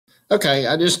Okay,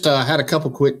 I just had a couple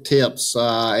quick tips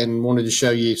and wanted to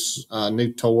show you a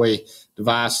new toy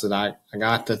device that I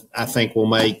got that I think will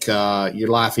make your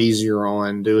life easier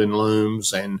on doing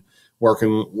looms and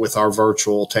working with our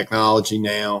virtual technology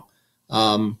now.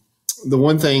 Um, the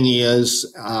one thing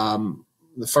is,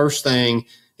 the first thing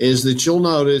is that you'll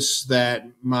notice that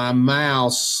my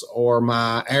mouse or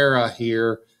my arrow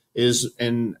here is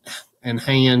and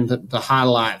hand to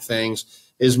highlight things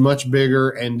is much bigger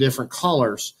and different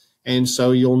colors. And so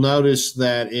you'll notice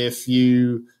that if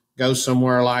you go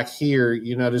somewhere like here,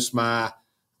 you notice my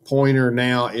pointer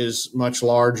now is much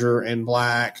larger and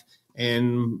black.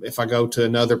 And if I go to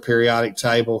another periodic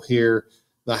table here,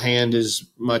 the hand is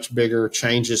much bigger,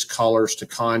 changes colors to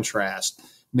contrast.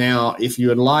 Now, if you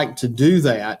would like to do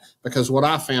that, because what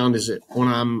I found is that when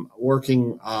I'm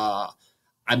working, I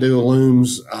do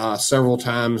looms several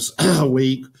times a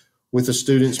week with the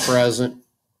students present,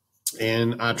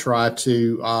 and I try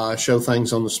to show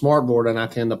things on the Smartboard, and I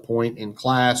tend to point in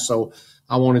class. So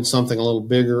I wanted something a little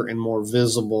bigger and more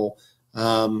visible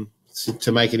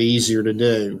to make it easier to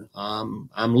do.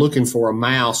 I'm looking for a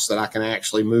mouse that I can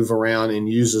actually move around and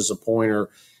use as a pointer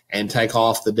and take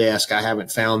off the desk. I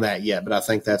haven't found that yet, but I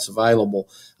think that's available.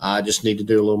 I just need to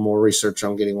do a little more research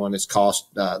on getting one that's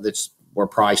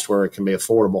priced where it can be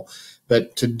affordable.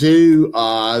 But to do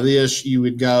this, you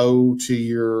would go to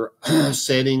your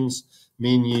settings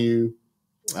menu,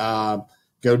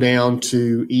 go down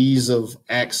to ease of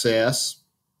access,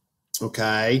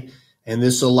 okay? And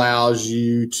this allows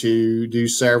you to do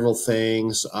several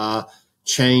things,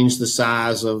 change the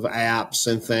size of apps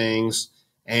and things.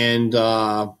 And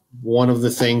one of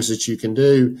the things that you can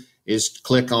do is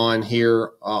click on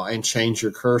here and change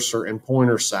your cursor and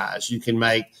pointer size. You can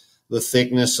make the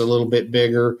thickness a little bit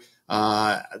bigger.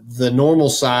 The normal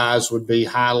size would be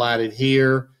highlighted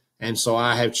here, and so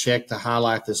I have checked to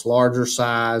highlight this larger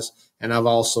size, and I've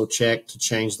also checked to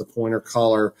change the pointer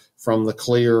color from the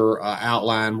clear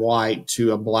outline white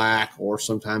to a black, or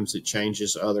sometimes it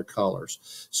changes other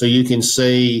colors. So you can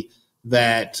see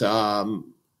that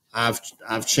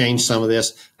I've changed some of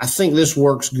this. I think this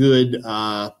works good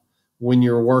when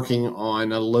you're working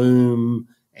on a loom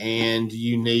and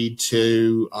you need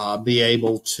to be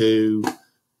able to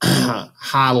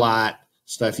highlight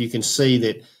stuff. You can see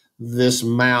that this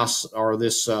mouse or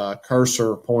this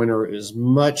cursor pointer is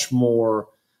much more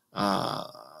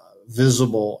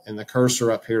visible, and the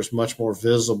cursor up here is much more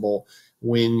visible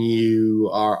when you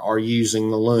are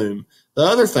using the loom. The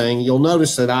other thing, you'll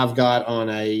notice that I've got on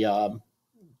a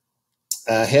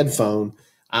headphone.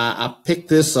 I picked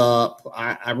this up.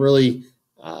 I really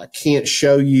can't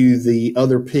show you the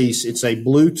other piece. It's a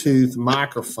Bluetooth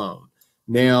microphone.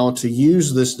 Now, to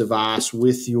use this device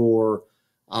with your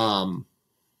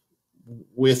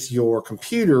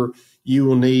computer, you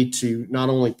will need to not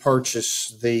only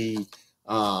purchase the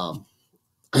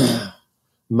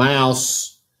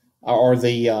mouse or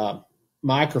the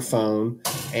microphone,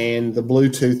 and the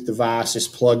Bluetooth device is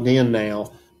plugged in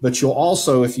now, but you'll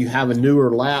also, if you have a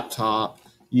newer laptop,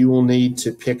 you will need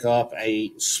to pick up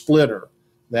a splitter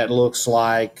that looks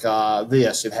like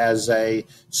this. It has a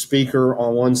speaker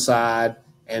on one side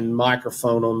and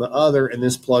microphone on the other, and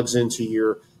this plugs into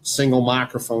your single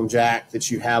microphone jack that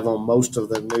you have on most of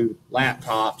the new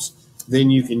laptops.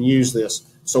 Then you can use this.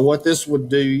 So what this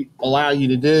would allow you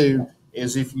to do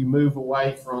is, if you move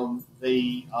away from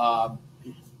the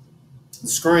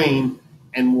screen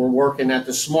and we're working at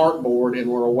the Smartboard and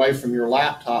we're away from your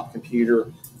laptop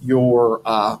computer, your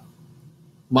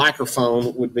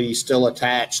microphone would be still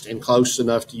attached and close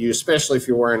enough to you, especially if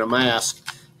you're wearing a mask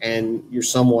and you're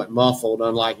somewhat muffled,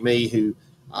 unlike me, who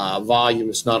volume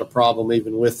is not a problem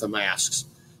even with the masks.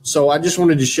 So I just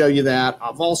wanted to show you that.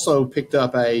 I've also picked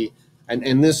up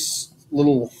and this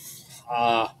little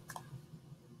the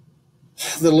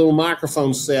little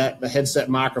microphone set, the headset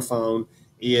microphone,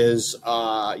 is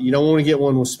you don't want to get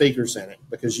one with speakers in it,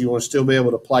 because you want to still be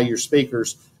able to play your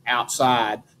speakers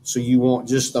outside. So you want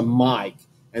just a mic.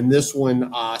 And this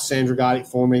one, Sandra got it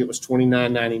for me. It was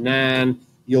 $29.99.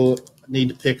 You'll need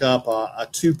to pick up a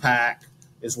 2-pack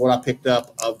is what I picked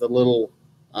up of the little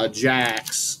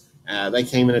jacks. They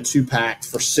came in a 2-pack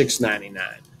for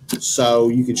 $6.99. So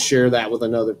you could share that with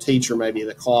another teacher, maybe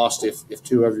the cost, if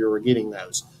two of you were getting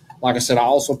those. Like I said, I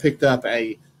also picked up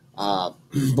a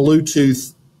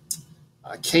Bluetooth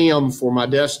cam for my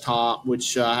desktop,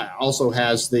 which also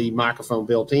has the microphone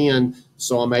built in,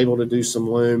 so I'm able to do some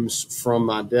looms from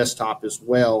my desktop as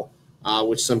well,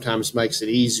 which sometimes makes it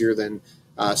easier than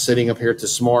sitting up here at the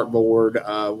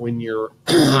Smartboard when you're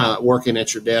working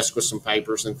at your desk with some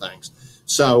papers and things.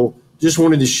 So just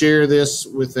wanted to share this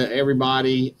with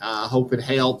everybody. Hope it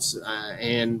helps,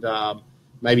 and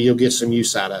maybe you'll get some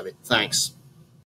use out of it. Thanks.